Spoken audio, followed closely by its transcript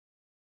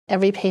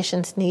Every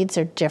patient's needs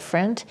are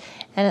different,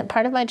 and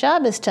part of my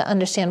job is to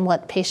understand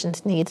what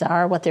patients' needs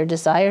are, what their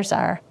desires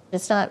are.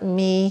 It's not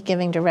me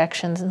giving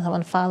directions and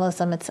someone follows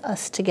them, it's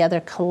us together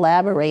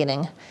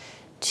collaborating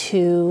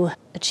to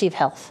achieve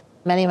health.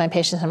 Many of my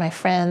patients are my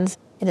friends.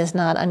 It is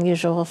not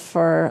unusual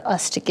for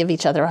us to give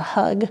each other a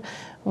hug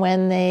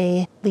when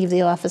they leave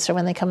the office or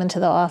when they come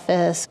into the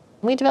office.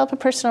 We develop a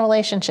personal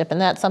relationship,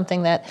 and that's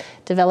something that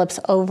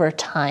develops over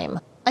time.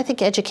 I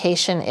think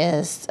education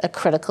is a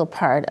critical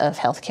part of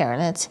healthcare,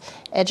 and it's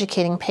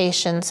educating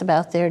patients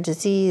about their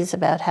disease,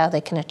 about how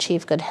they can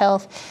achieve good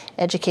health,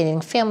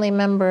 educating family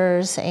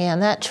members,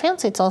 and that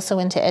translates also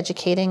into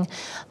educating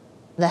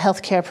the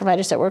healthcare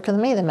providers that work with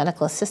me, the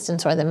medical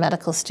assistants or the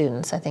medical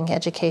students. I think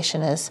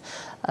education is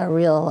a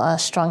real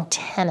strong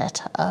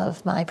tenet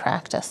of my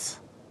practice.